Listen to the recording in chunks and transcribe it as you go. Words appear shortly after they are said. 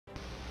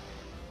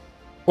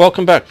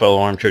Welcome back,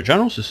 fellow armchair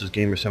generals. This is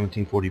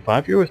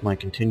Gamer1745 here with my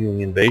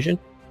continuing invasion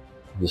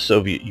of the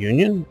Soviet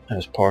Union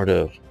as part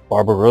of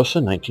Barbarossa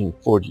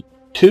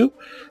 1942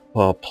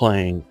 while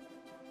playing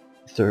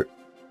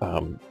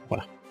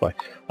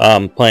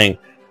playing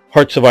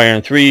Hearts of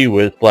Iron 3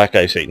 with Black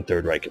Ice 8 and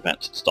Third Reich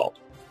events installed.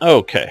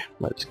 Okay,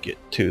 let's get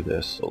to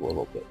this a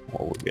little bit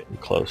more. We're getting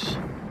close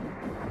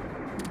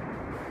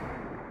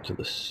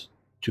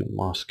to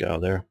Moscow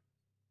there.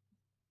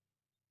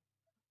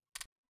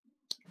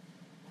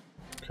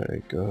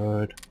 Okay,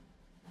 good.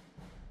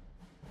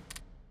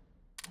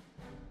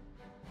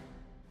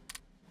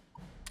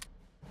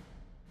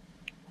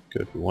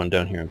 Good, we won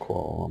down here in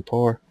Kuala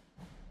Lumpur.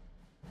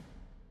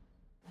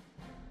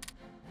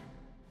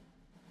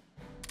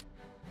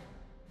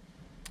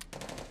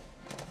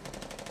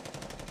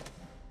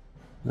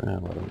 Let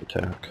him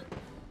attack.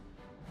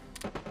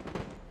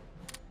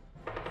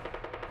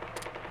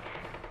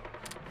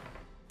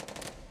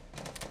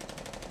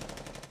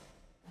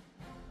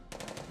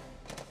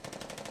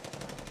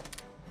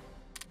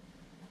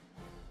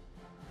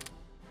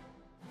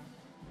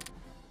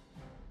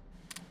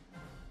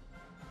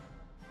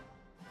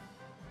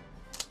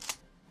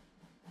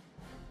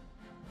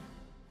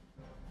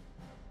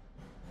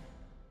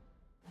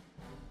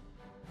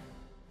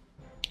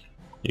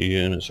 The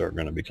units are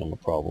going to become a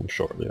problem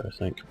shortly, I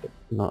think, but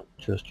not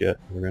just yet.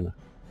 We're going to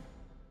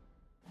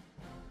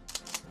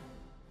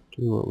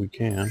do what we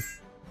can.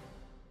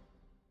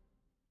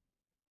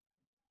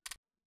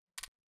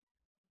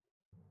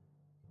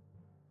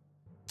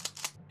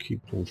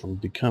 Keep them from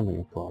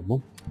becoming a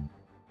problem.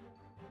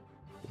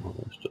 Well,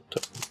 they're still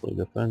technically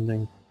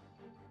defending.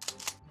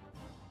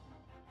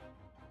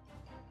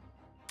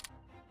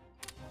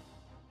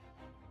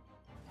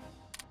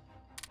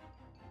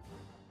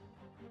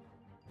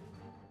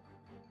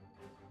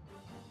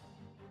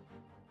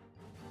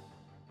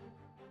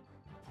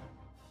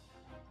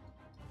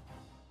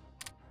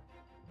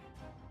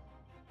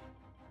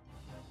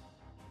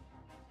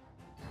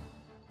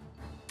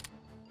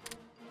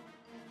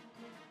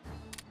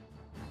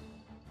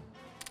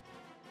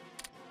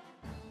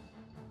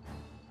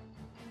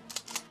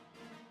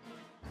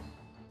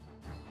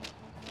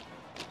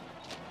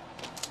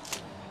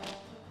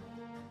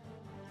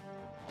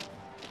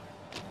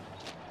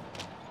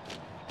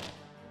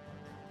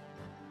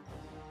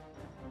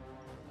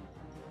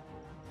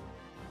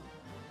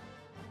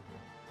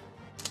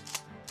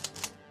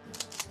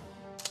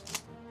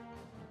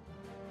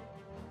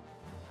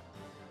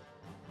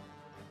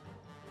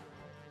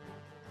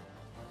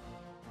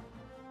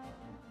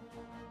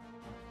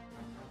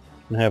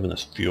 Been having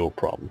this fuel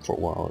problem for a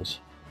while, as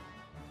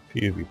a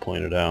few of you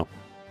pointed out.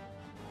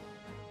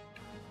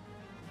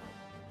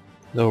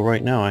 Though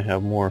right now I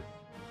have more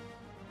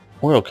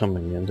oil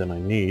coming in than I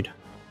need.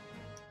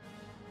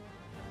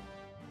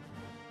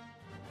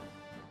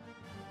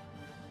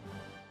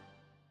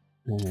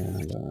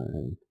 And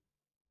I've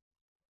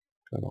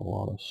got a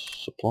lot of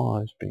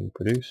supplies being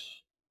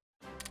produced.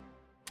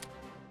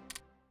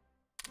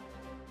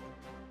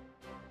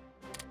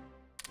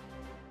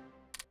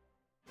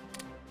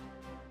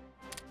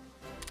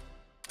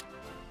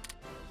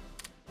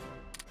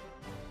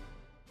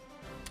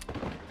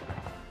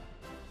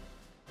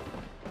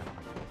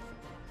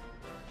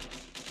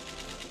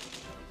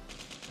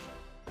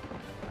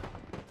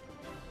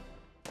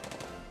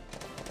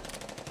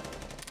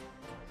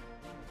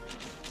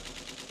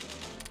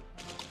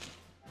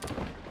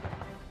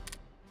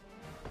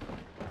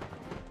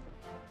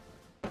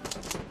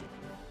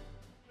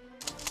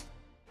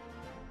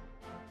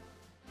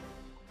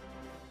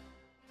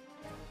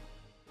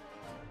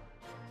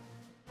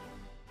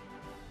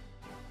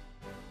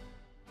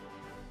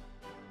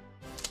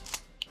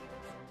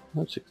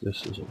 Let's see if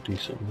this is a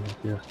decent move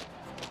here.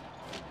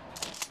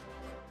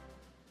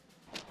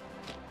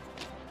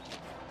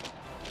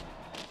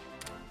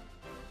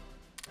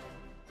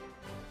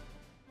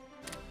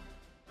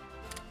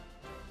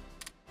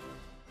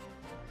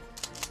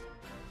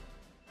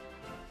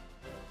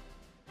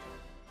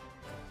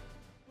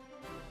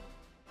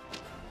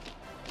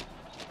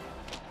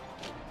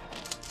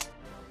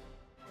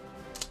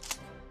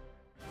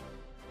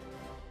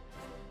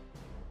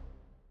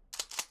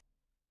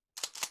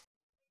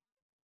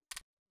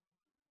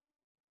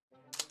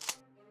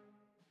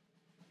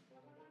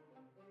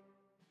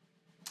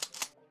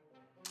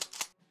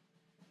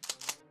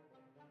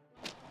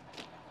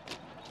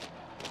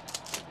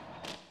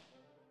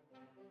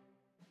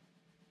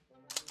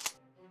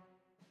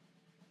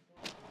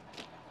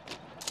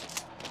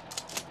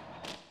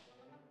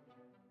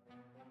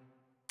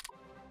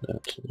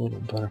 That's a little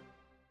better.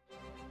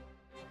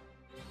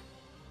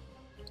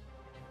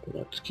 But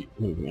let's keep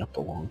moving up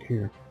along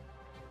here.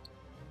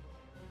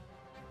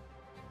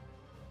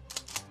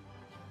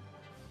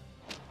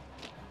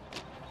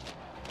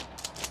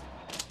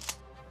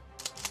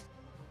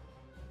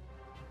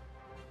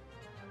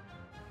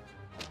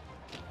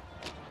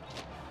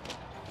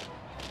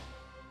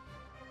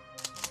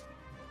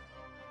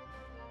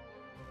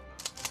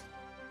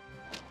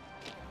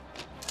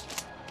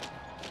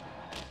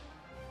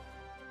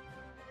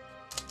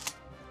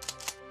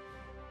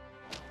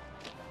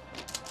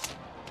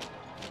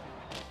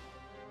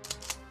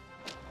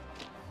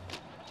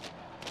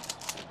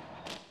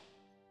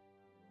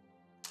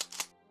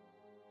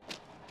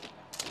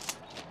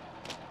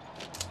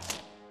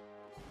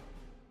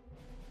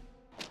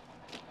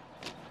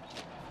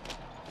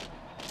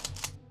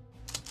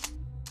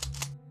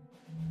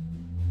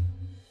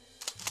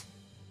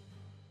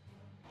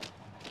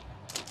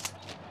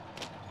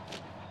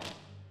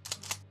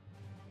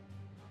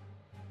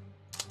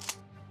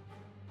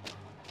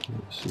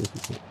 Let's see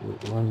if we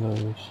can run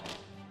those.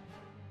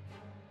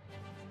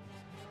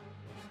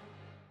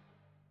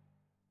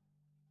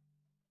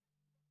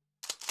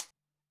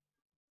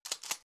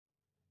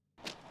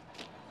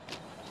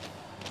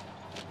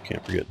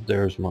 Can't forget,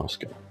 there's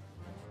Moscow.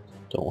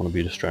 Don't want to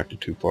be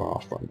distracted too far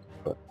off from it,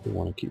 but we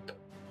want to keep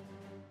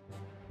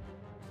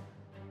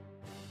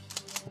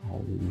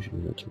all these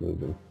units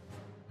moving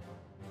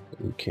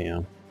that we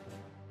can.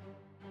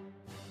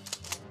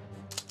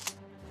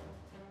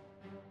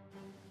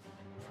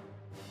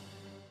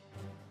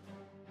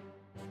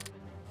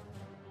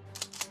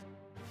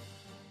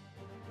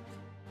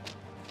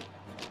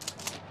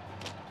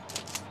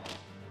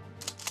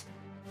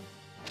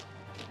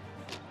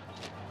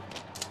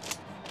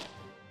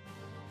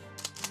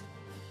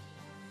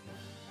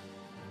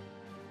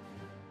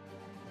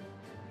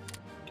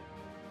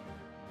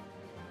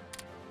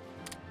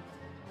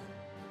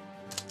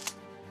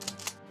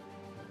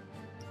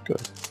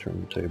 Good.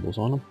 Turn the tables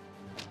on them.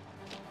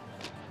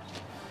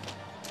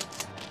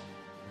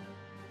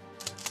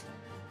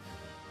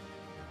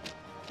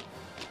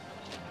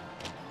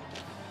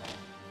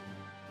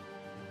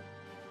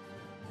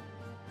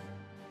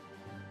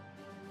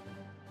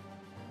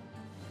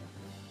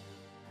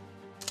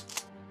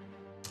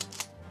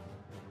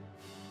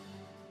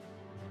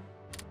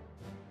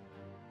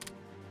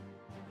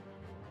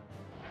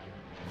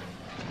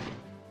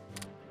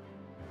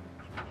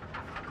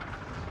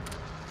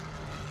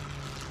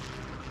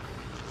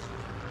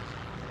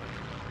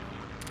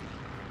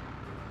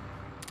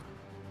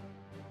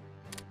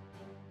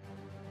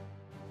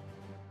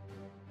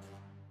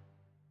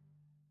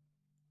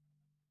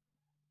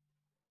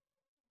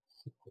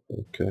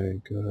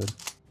 Okay, good.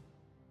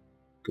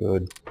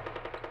 Good.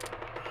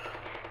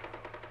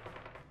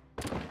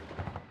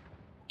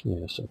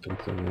 Yes, up in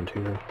Finland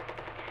here.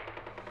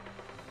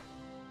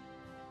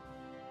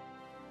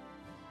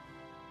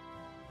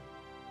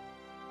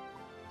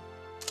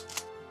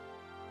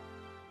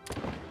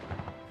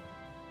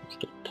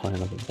 Still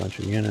tying up a bunch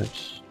of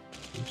units.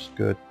 That's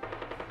good.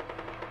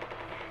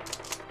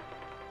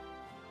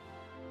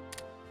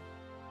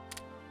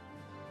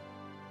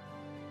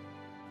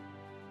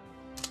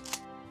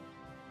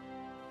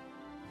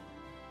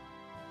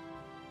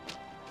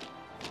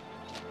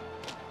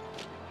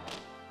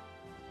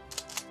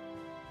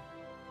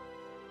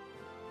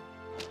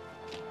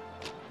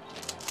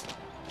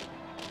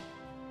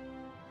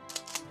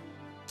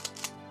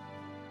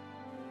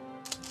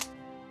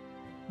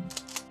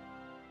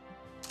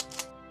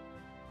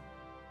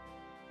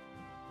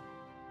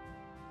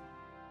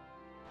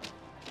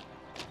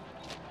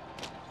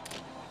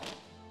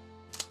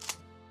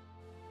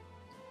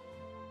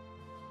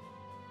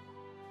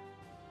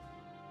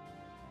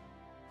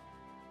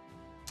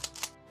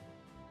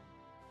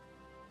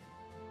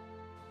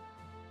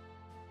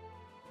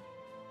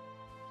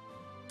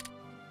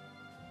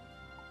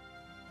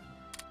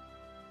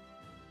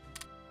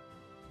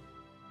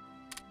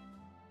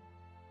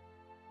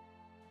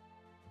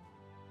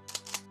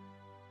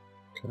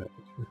 Okay.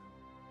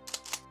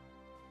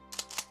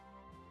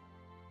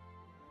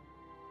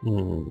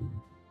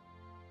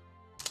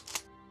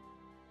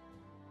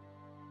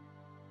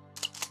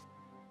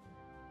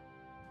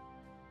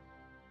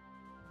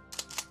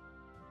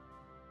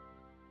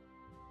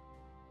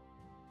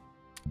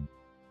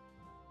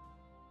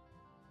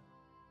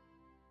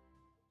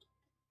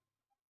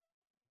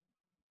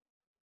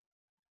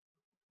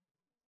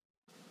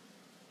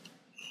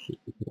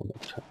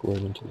 Want to attack right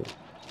into the...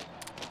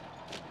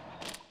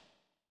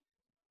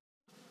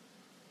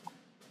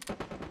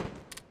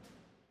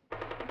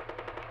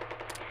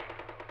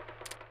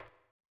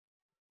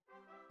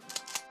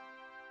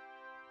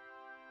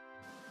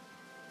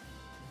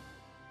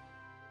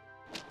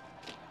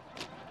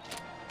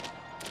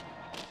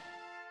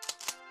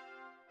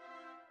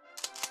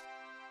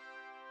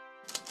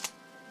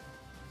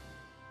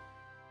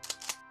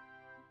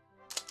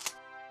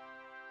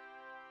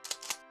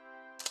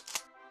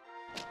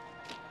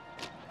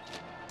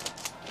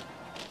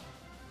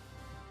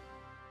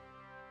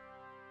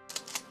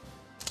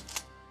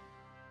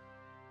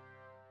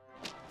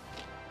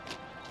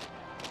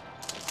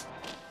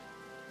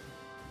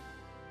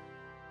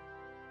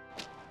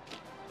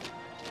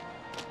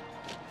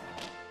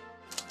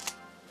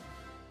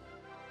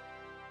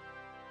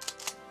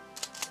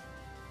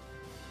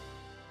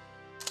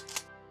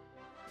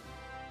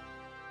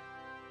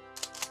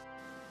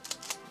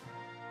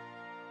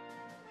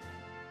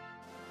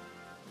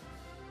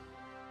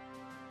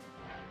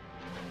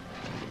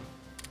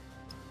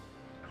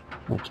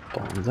 Let's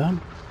bomb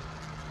them.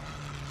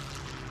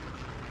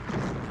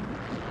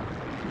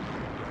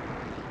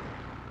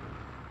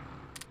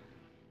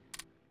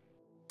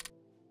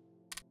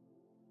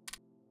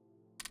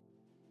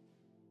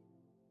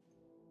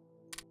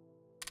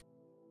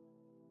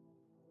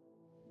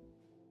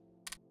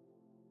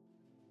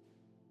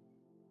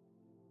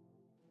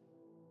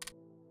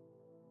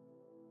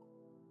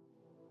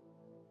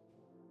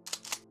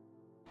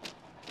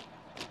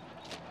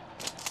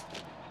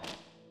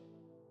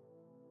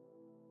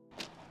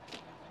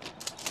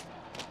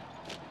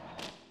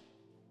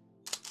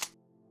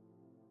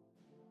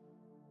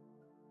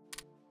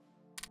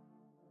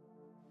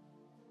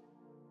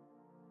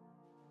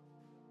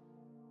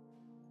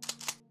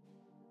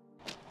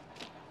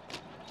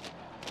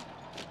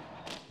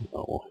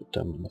 we'll hit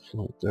them in the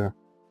flank there.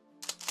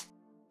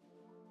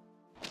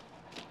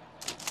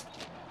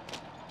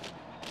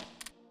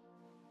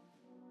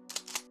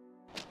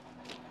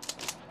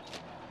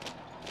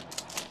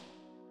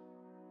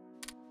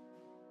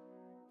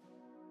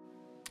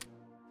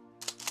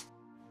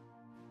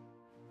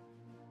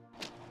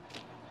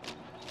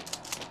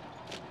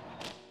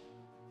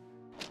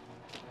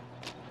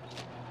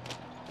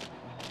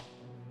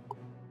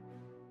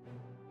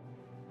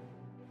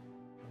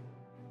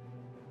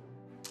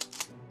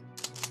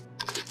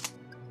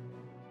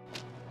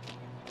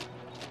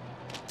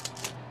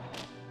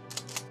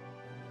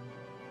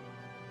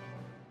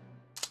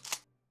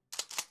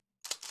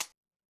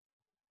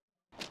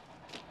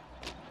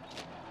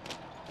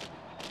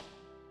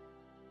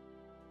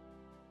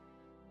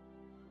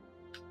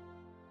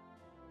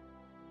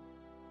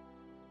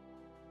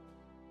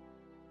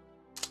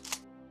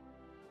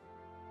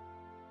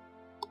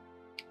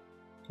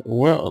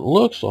 Well, it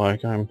looks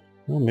like I'm...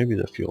 Well, maybe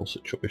the fuel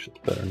situation's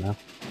better now.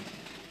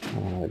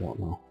 I don't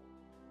know.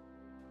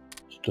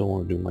 Still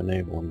want to do my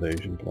naval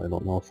invasion, but I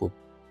don't know if we'll...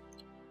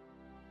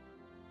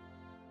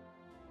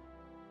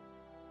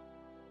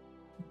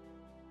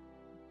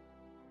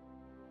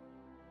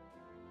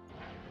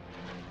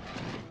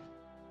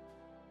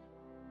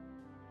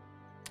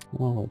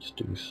 Well, let's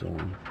do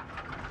some...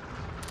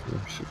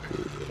 Air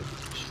superiority.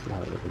 Just fly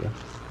over there.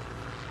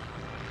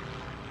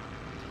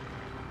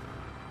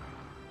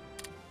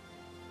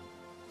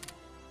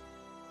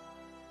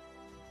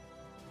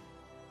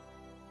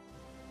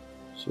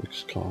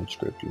 Six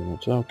conscript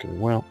units. Okay,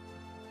 well.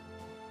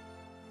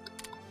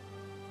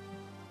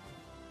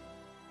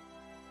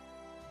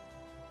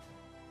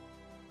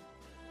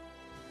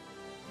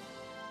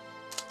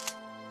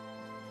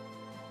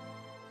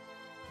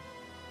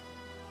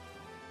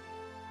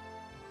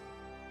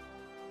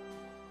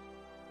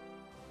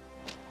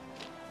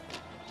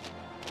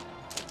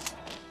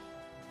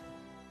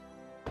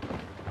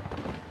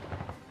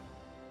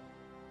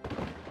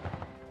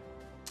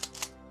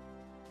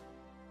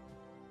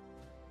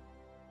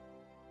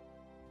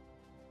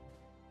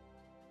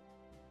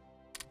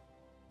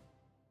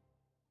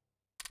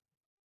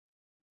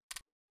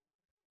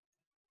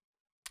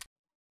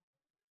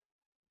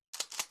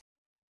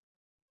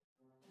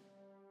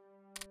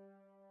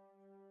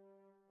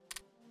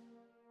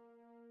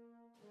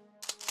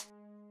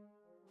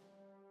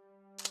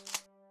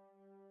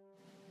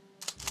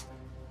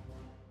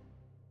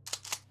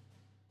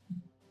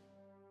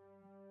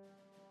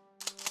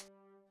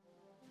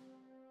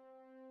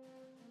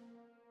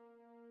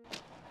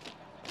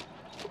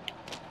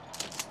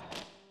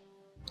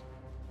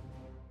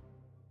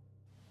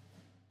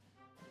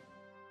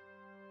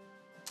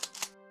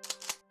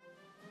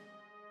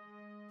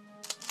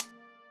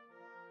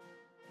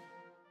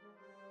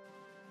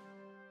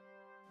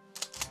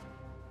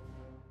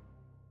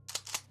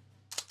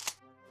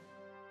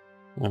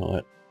 Well,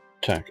 that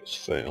attack has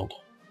failed.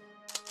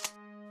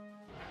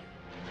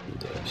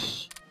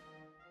 This.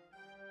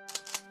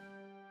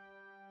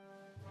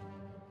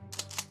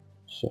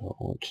 So,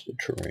 what's the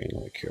terrain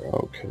like here?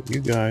 Okay,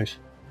 you guys,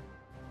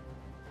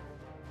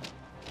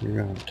 you're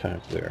gonna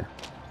attack there.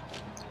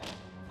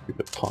 Keep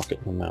a pocket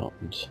in the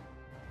mountains,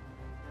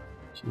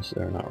 since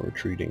they're not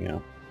retreating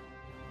out.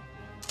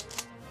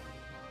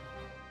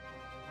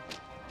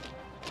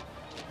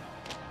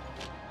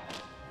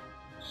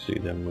 See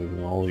them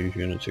moving all these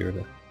units here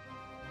to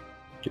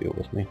deal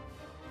with me.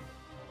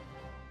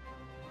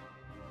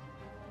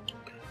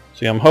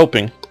 See, I'm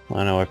hoping,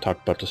 I know I've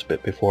talked about this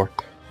bit before,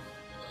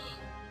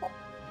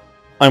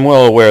 I'm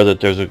well aware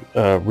that there's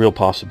a real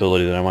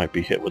possibility that I might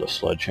be hit with a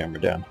sledgehammer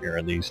down here,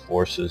 and these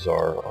forces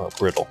are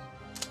brittle.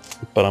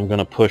 But I'm going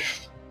to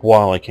push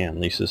while I can. At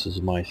least this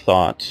is my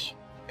thoughts.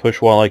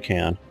 Push while I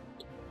can.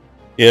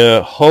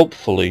 Yeah,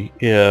 hopefully,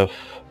 if...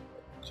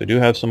 So I do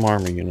have some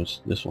army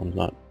units. This one's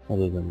not,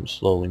 other than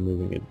slowly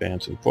moving,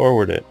 advancing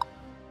forward at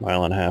a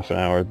mile and a half an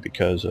hour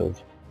because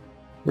of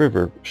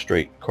river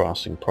strait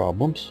crossing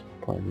problems,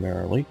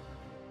 primarily.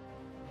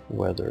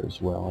 Weather as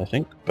well, I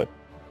think. But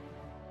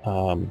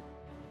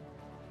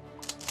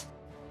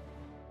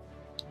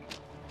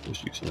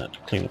just using that to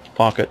clean up the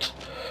pockets.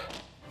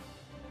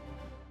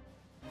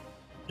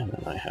 And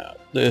then I have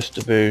this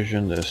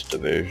division,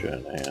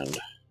 and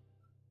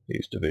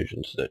these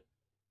divisions that...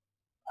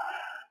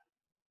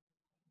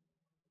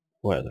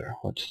 Weather.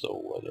 What's the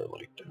weather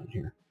like down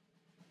here?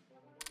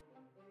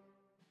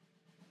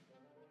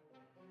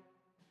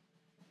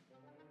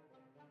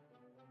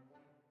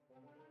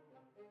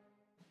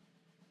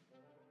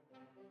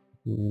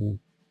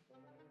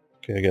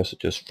 Okay, I guess it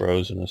just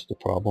frozen is the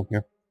problem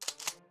here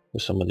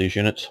with some of these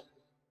units.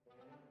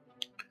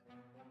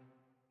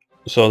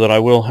 So that I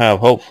will have,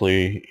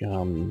 hopefully,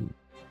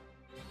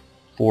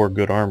 4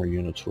 good armor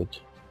units with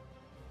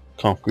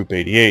Conf Group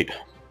 88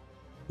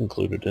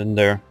 included in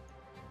there.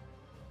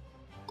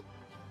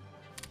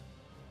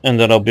 And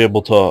then I'll be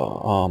able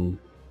to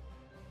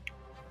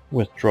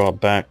withdraw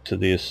back to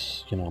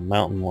this,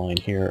 mountain line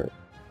here,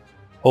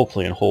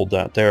 hopefully, and hold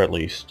that there at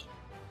least.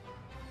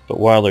 But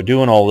while they're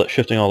doing all that,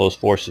 shifting all those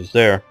forces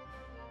there,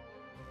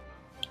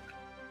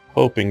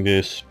 hoping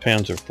this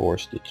panzer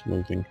force that's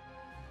moving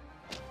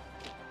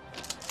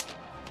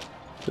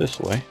this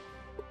way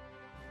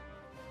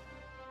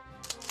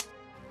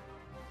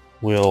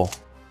will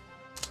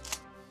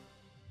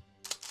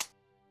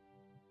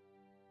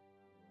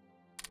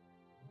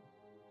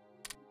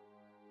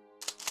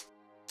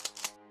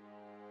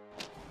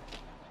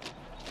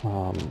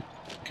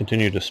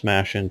continue to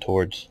smash in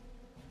towards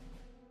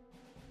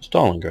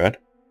Stalingrad.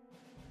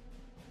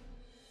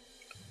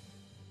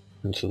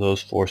 And so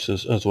those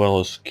forces, as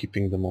well as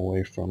keeping them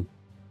away from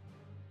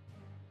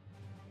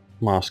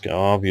Moscow.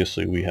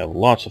 Obviously we have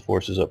lots of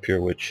forces up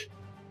here, which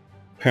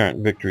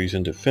apparent victories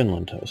into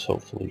Finland is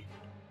hopefully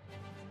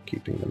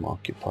keeping them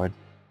occupied.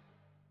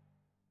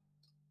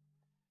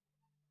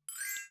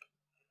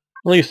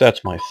 At least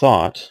that's my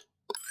thought.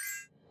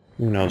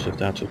 Who knows if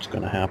that's what's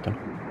going to happen.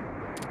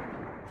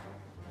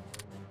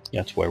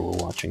 That's why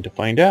we're watching to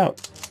find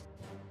out.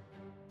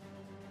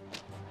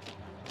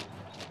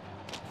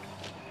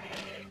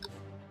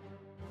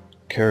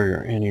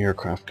 Carrier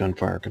anti-aircraft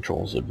gunfire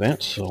controls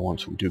advanced, so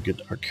once we do get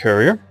our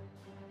carrier,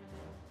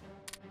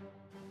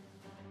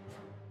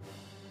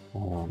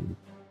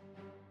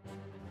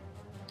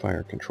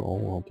 fire control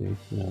will be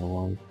no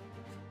longer.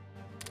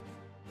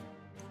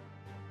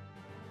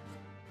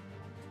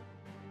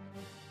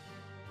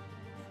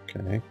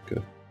 Okay,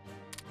 good.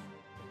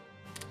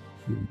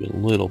 We'll be a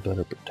little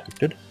better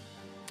protected.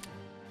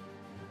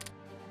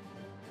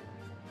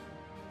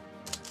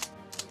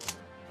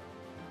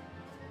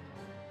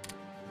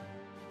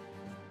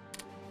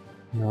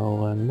 No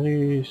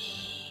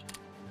Lend-Lease.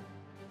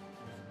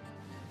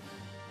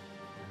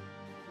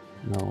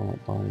 No, we're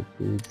not buying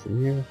food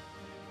from here.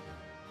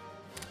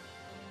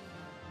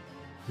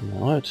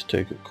 Now let's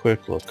take a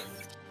quick look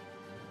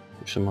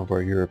at some of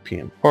our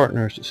European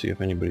partners to see if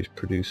anybody's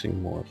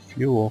producing more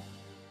fuel.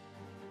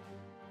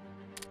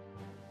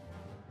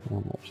 How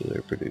much are they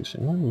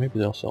producing? Well, maybe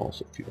they'll sell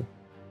us a few.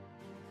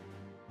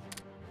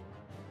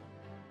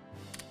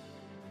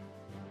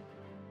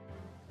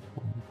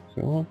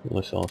 So,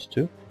 will they sell us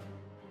two?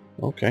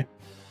 Okay.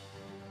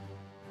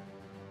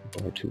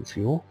 Buy 2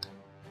 fuel.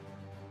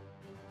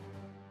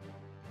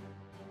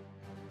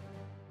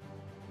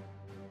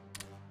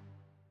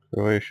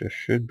 Croatia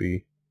should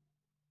be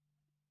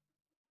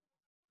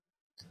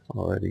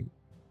already,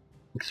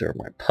 except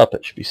my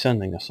puppet should be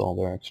sending us all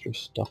their extra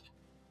stuff.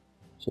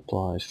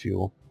 Supplies,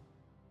 fuel.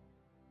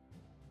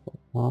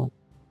 Whatnot.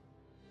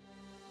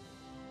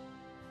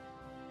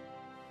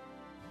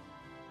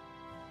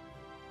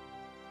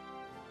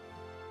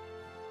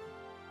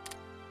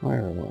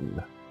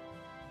 Ireland.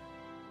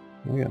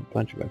 We got a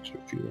bunch of extra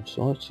fuel,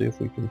 so let's see if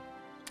we can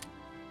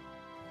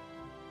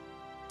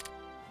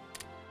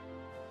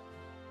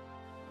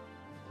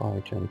buy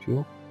 10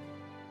 fuel.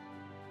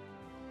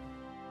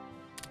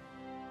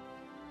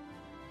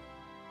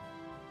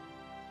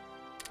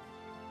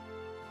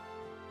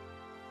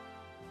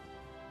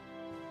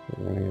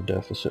 They're running a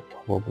deficit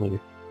probably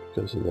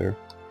because of their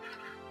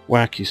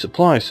wacky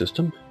supply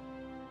system.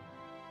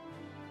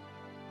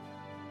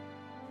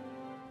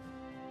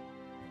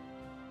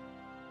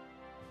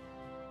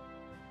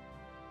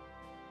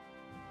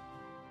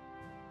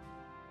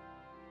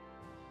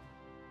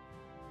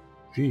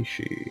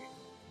 Vichy.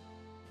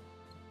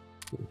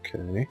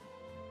 Okay.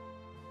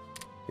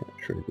 Can't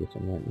trade with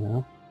them right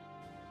now.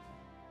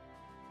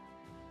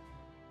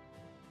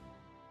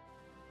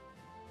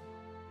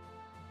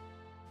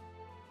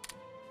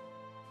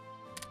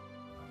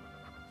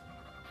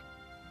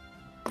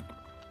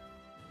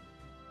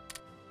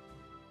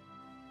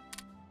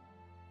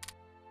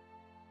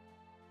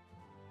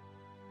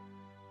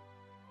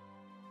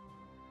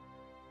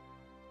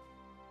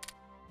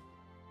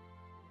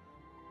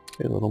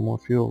 Okay, a little more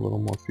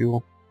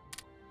fuel,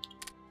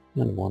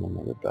 and won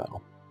another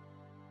battle.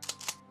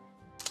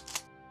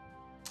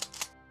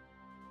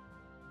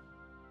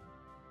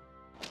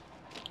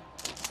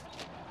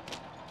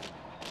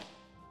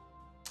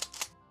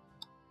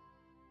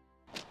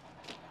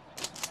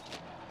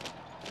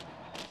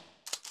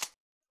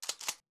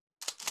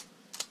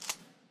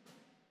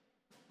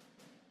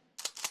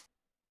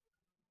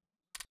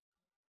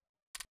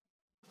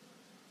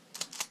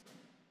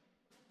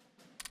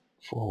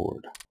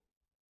 Forward.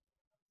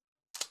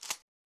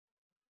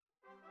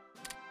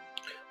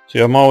 See,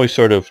 I'm always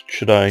sort of,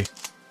 should I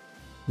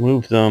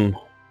move them?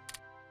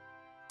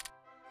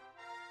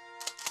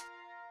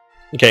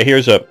 Okay,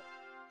 here's a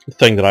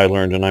thing that I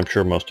learned, and I'm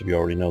sure most of you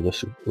already know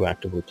this who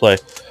actively play.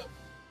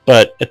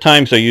 But at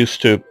times I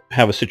used to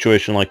have a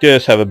situation like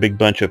this, have a big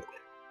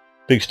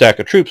stack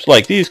of troops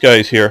like these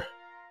guys here,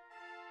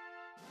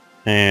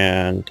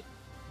 and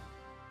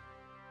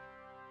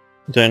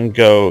then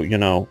go, you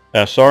know,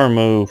 SR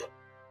move,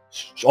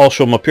 I'll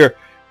show them up here,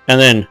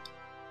 and then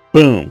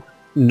boom,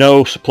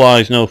 no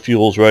supplies, no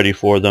fuels ready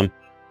for them,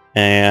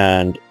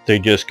 and they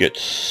just get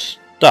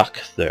stuck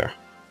there,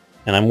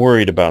 and I'm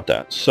worried about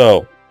that.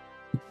 So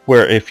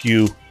where if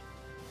you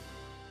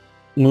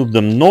move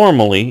them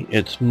normally,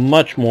 it's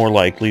much more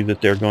likely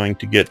that they're going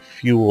to get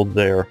fueled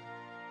there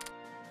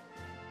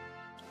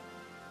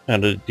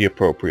at the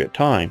appropriate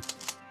time.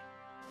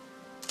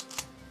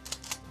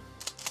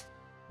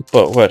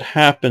 But what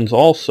happens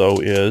also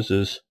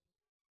is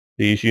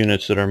these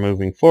units that are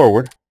moving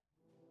forward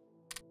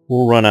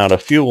will run out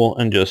of fuel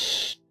and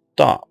just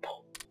stop,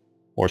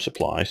 or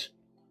supplies,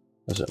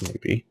 as it may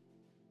be.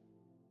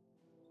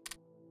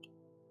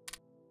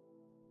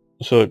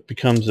 So it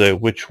becomes a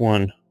which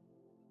one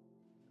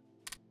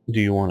do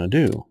you want to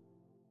do?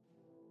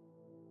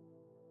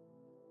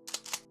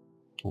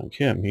 Like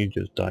him, he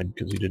just died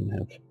because he didn't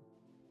have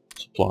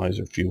supplies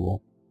or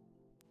fuel.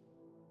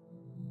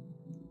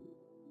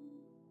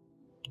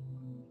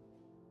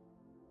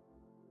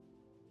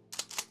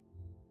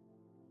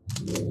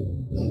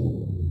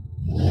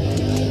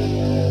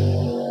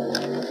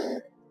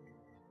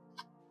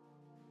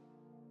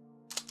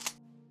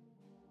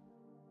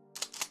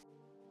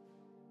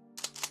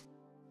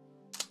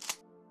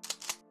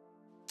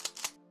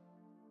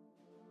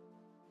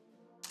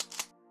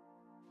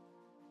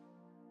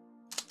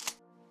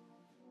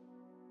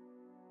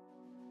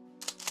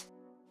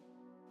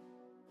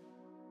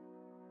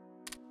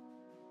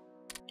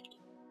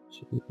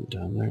 So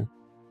down there.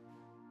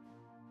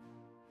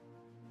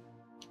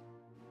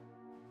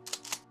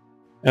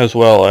 As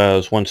well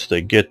as once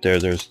they get there,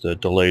 there's the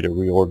delay to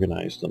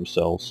reorganize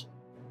themselves.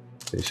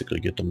 Basically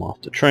get them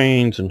off the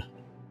trains and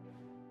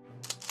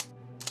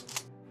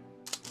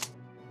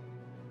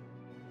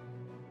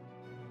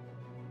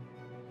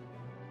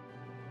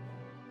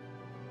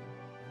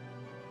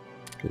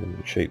get them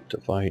in shape to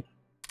fight.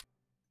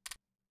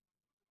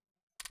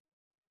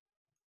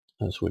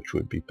 As which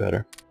would be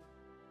better.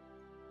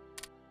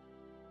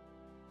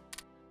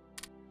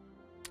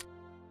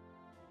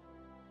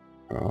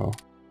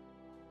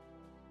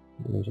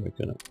 There's like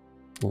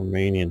a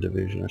Romanian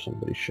division or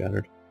somebody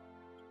shattered.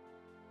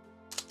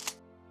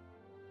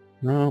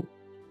 No.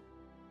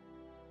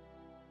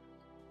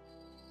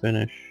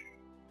 Finish.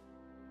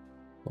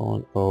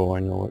 Oh, I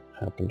know what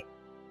happened.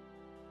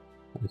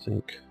 I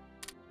think.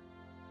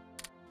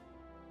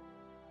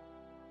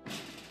 So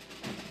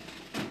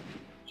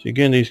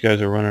again, these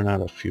guys are running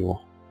out of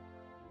fuel.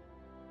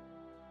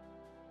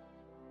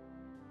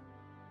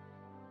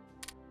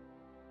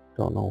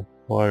 Don't know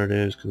what it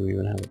is because we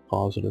even have a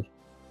positive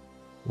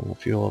on the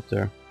fuel up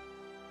there.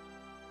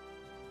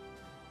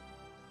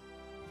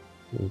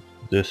 With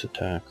this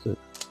attack that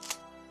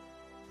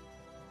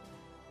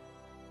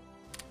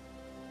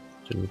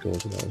didn't go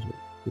as well as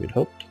we had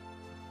hoped.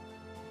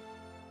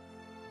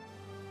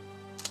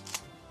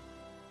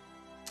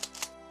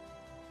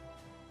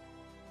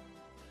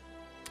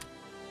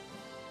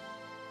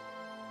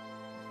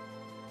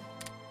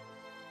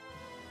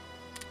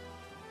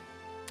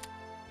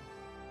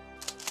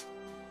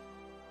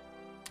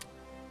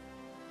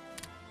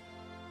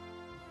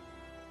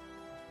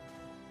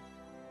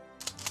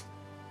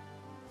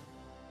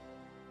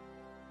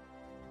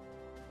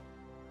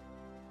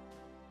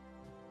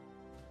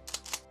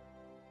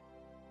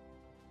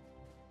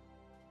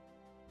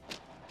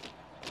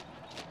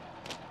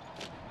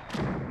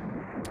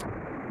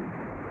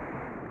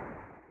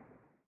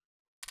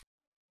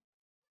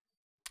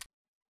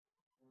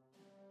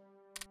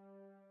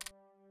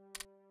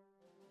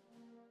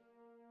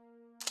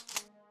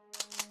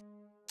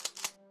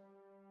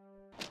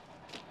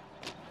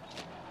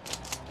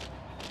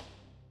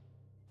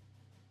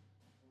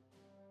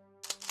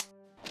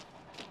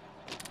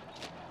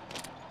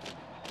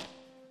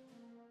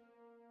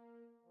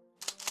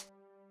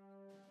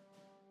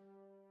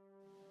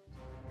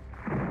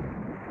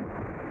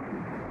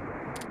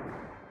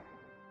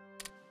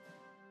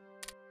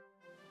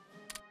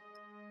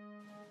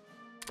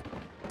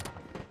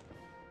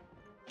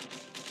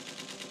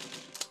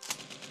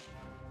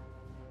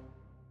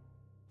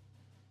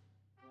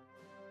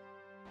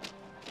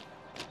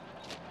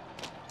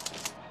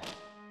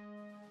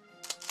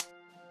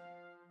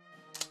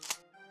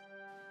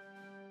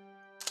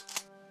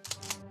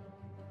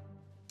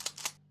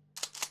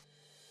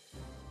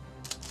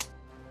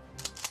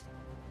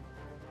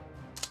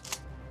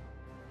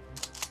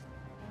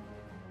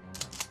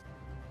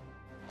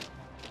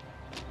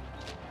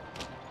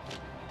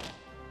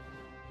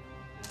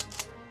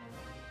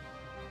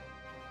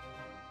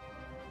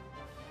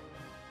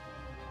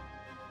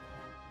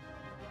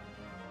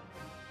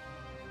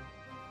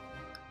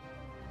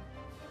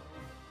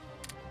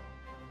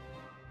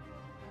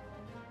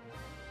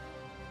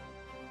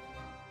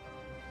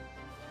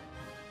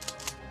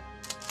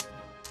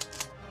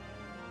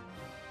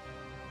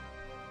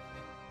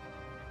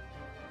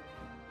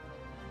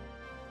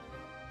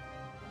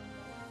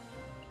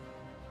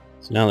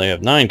 So now they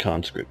have 9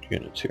 conscript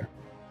units here.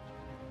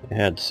 They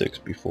had 6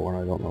 before,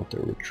 and I don't know if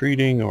they're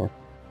retreating or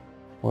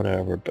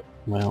whatever, but,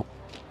 well,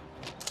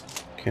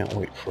 can't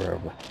wait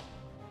forever.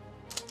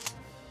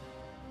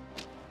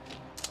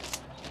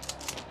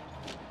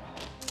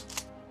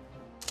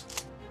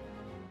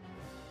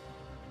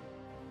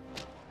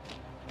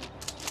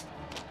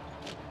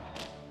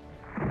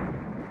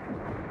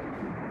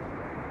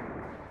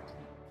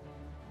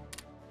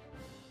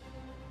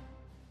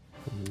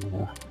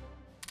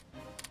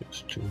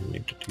 It's too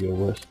many to deal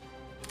with.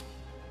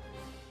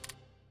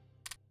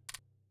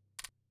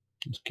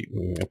 Just keep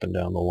moving up and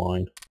down the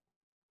line.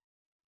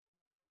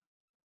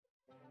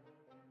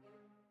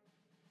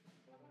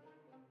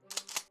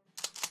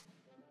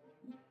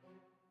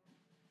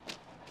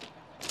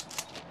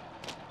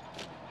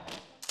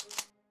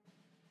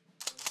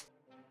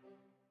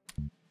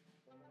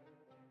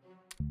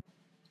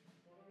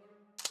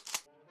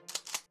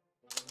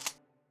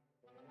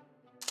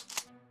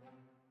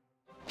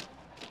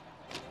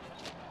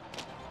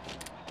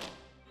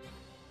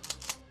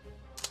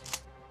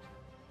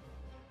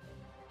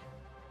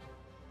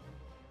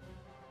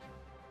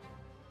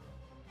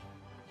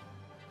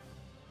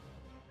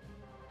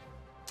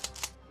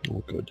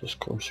 We'll go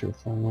discourse here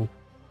finally.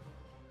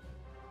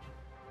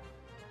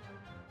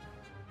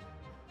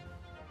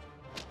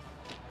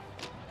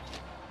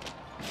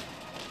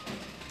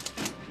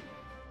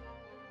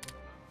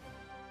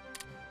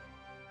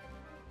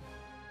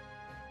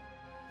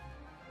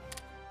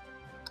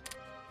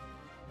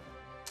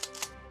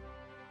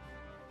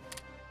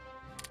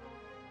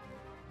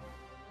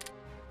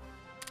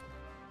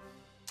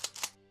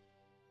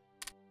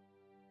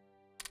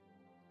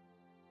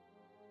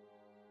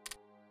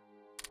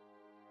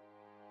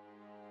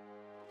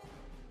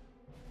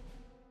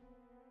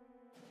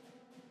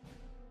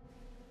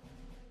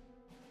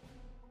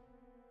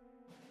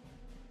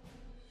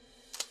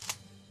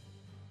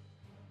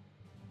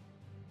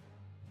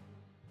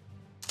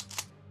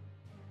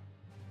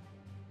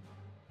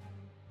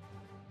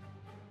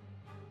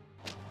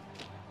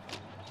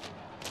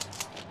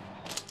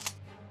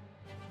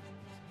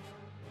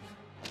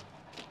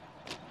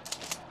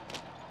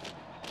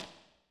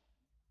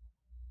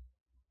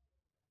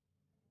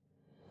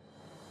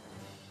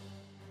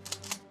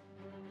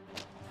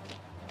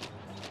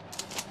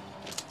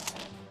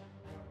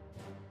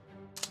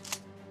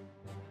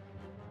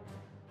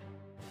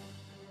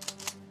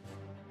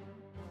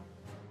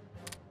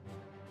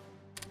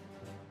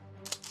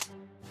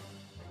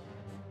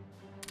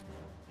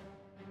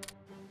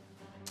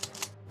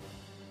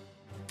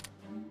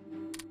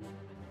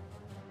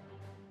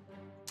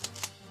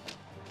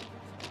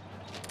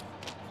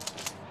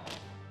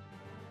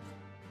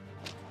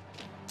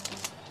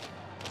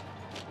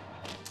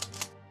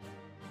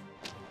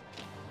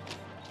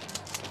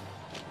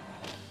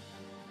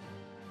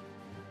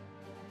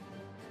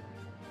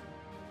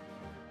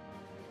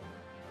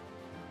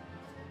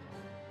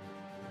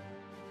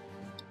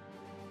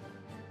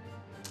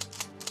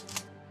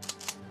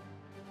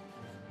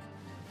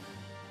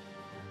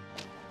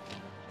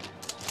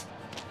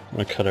 I'm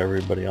gonna cut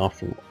everybody off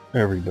from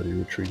everybody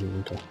retreating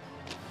into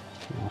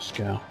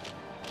Moscow.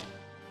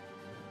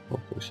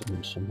 Hopefully send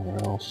them somewhere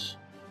else.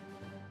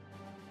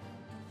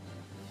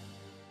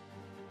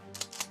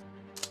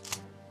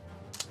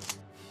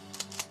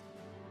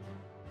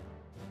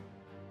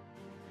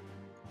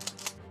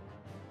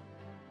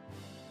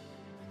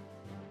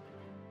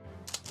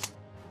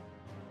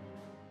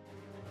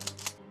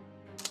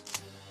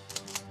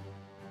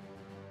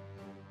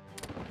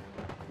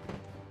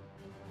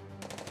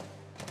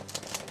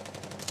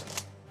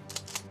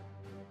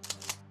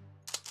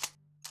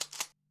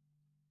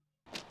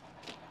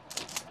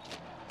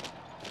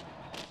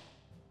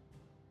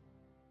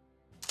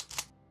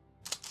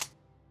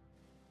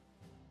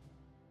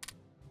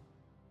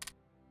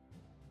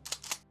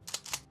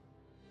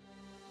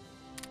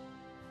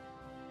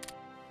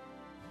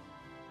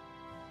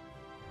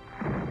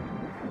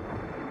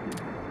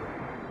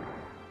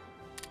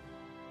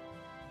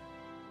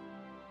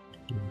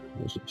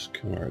 How's this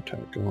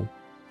counterattack going?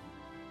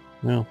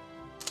 Well,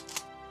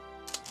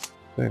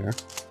 there.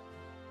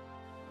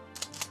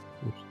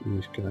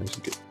 These guys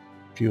get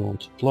fuel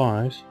and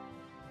supplies.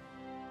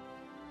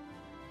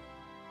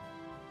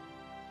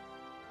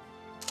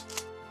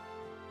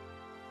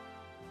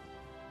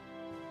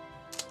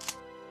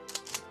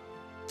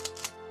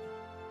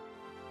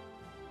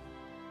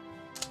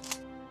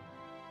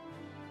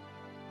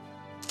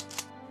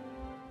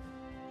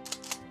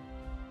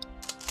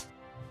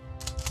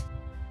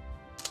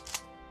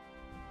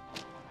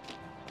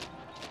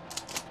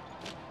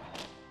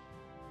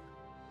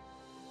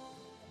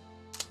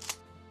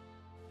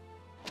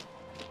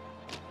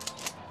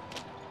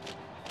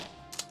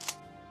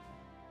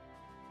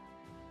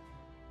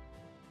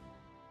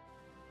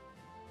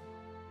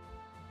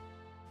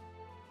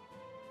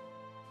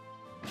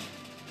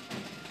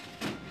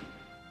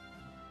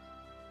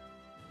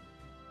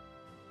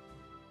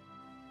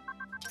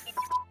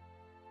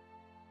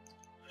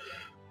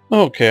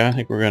 Okay, I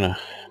think we're gonna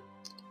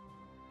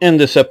end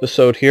this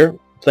episode here.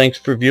 Thanks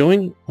for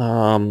viewing.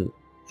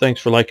 Thanks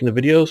for liking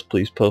the videos.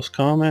 Please post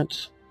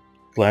comments.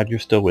 Glad you're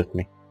still with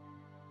me.